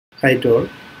Hi to all.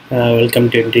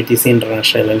 Welcome to NTTC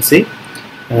International LLC.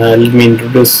 Let me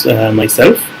introduce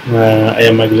myself. I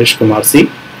am Aglesh Kumar C.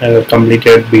 I have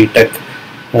completed BTech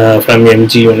from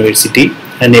MG University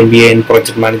and MBA in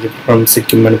Project Management from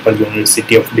Sikkim Manipal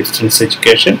University of Distance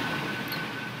Education.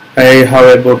 I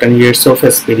have about 10 years of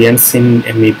experience in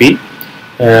MEP.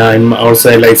 I'm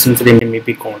also a licensed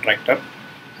MEP contractor.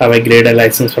 Have a grade A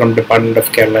license from Department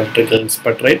of Kerala Electrical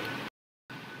Inspectorate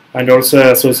and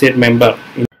also associate member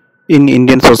in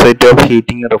Indian Society of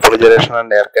Heating, Refrigeration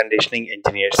and Air Conditioning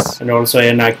Engineers, and also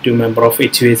an active member of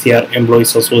HVACR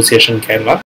Employees Association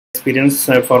Kerala. Experience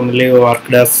formerly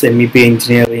worked as MEP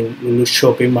engineer in Lulu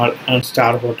Shopping Mall and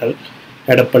Star Hotel,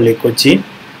 Edappalli, Kochi,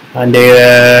 and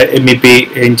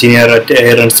MEP engineer at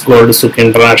Airens Gold Suk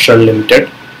International Limited,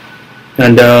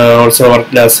 and also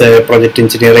worked as a project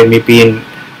engineer MEP in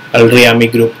Al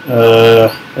Riyami Group,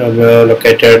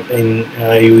 located in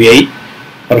UAE,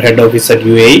 or head office at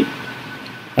UAE,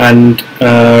 and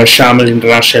Shamal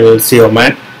International LLC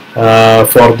Oman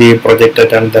for the project at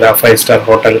Andhra 5-star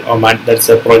Hotel Oman. That's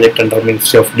a project under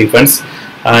Ministry of Defense,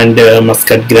 and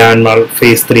Muscat Grand Mall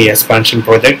Phase 3 expansion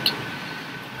project.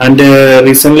 And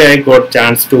recently I got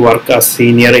chance to work as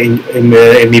senior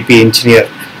MEP engineer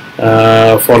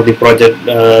for the project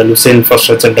Lusail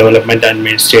Infrastructure Development and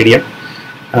Main Stadium.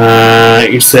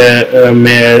 It's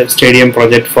a stadium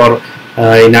project for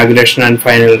inauguration and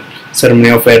final ceremony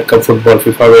of World Cup Football,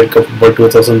 FIFA World Cup Football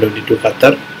 2022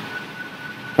 Qatar.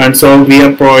 And so we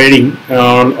are providing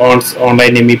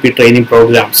online MEP training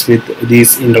programs with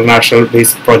these international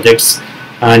based projects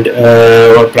and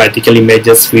practical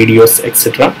images, videos,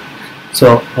 etc.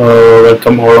 So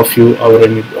welcome all of you our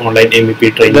online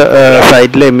MEP training. The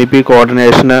site MEP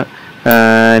coordination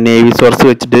Navy source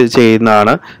വെച്ചിട്ട്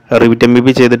ചെയ്യുന്നതാണ്. Revit MEP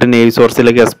ചെയ്തിട്ട് Navy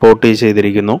സോഴ്സിലേക്ക് export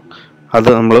ചെയ്തിരിക്കുന്നു. അത്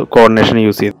നമ്മൾ coordination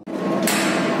use ചെയ്യുന്നു.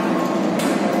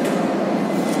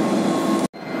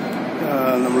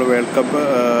 നമ്മൾ world cup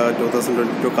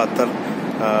 2022 Qatar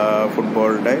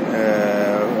ഫുട്ബോളിൻ്റെ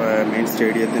main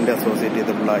സ്റ്റേഡിയത്തിൻ്റെ അസോസിയേറ്റ്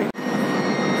ചെയ്തിട്ടുള്ള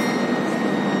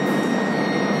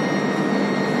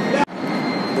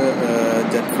ഇത്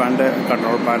ജെറ്റ് ഫാൻ്റെ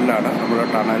കൺട്രോൾ പാനലാണ്. നമ്മുടെ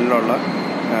ടണലിലുള്ള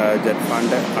jet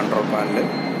ഫാൻ്റെ control panel,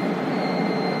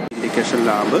 indication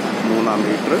lamp, 3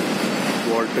 metre,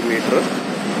 volt meter,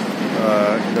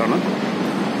 ഇതാണ്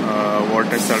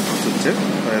വോൾട്ടേജ് സെൽട്ടർ സ്വിച്ച്,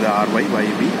 അതായത് RY,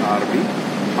 YB, RB,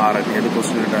 RN ഏത്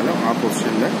പൊസിഷൻ ഇട്ടാലും ആ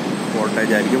പൊസിഷനിൽ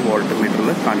വോൾട്ടേജ് ആയിരിക്കും വോൾട്ട്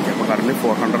മീറ്ററിൽ കാണിക്കുക. അപ്പോൾ കറണ്ട്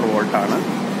 400 വോൾട്ടാണ്.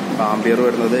 ആംബിയർ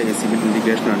വരുന്നത് AC ബിൽ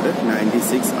ഇൻഡിക്കേഷൻ ഉണ്ട്.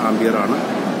 96 ആംബിയറാണ്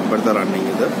ഇപ്പോഴത്തെ റണ്ണിങ്.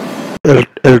 ഇത്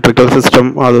ഇലക്ട്രിക്കൽ സിസ്റ്റം,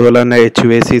 അതുപോലെ തന്നെ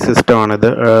HVAC സിസ്റ്റമാണിത്.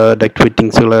 ഡെക്ട്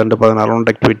ഫിറ്റിങ്സുകളുണ്ട്, 16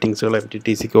 ഡെക്ട് ഫിറ്റിങ്സുകൾ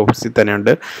MTTCക്ക് ഓഫീസിൽ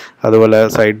തന്നെയുണ്ട്. അതുപോലെ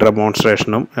സൈഡ്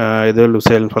ഡെമോൺസ്ട്രേഷനും. ഇത്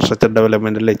ലുസൈൽ ഇൻഫ്രാസ്ട്രക്ചർ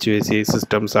ഡെവലപ്മെൻറ്റിൽ HVAC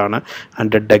സിസ്റ്റംസ് ആണ്.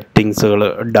 അതിൻ്റെ ഡെക്റ്റിങ്സുകൾ,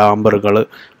 ഡാമ്പറുകൾ,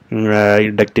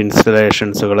 duct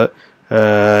ഇൻസ്റ്റലേഷൻസുകൾ,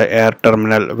 air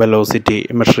terminal velocity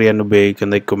measure ചെയ്യാൻ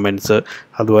ഉപയോഗിക്കുന്ന എക്യുപ്മെൻറ്റ്സ്,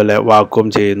 അതുപോലെ വാക്വം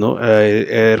ചെയ്യുന്നു,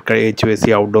 HVAC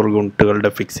ഔട്ട്ഡോർ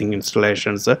യൂണിറ്റുകളുടെ ഫിക്സിംഗ്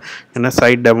ഇൻസ്റ്റലേഷൻസ്, അങ്ങനെ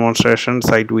site demonstration,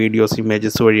 site videos,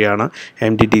 images വഴിയാണ്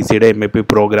MTTCയുടെ MEP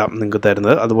പ്രോഗ്രാം നിങ്ങൾക്ക്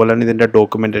തരുന്നത്. അതുപോലെ തന്നെ ഇതിൻ്റെ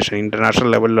ഡോക്യുമെൻറ്റേഷൻ,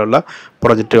 ഇൻ്റർനാഷണൽ ലെവലിലുള്ള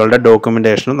പ്രൊജക്റ്റുകളുടെ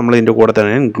ഡോക്യുമെൻറ്റേഷനും നമ്മൾ ഇതിൻ്റെ കൂടെ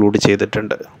തന്നെ ഇൻക്ലൂഡ്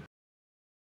ചെയ്തിട്ടുണ്ട്.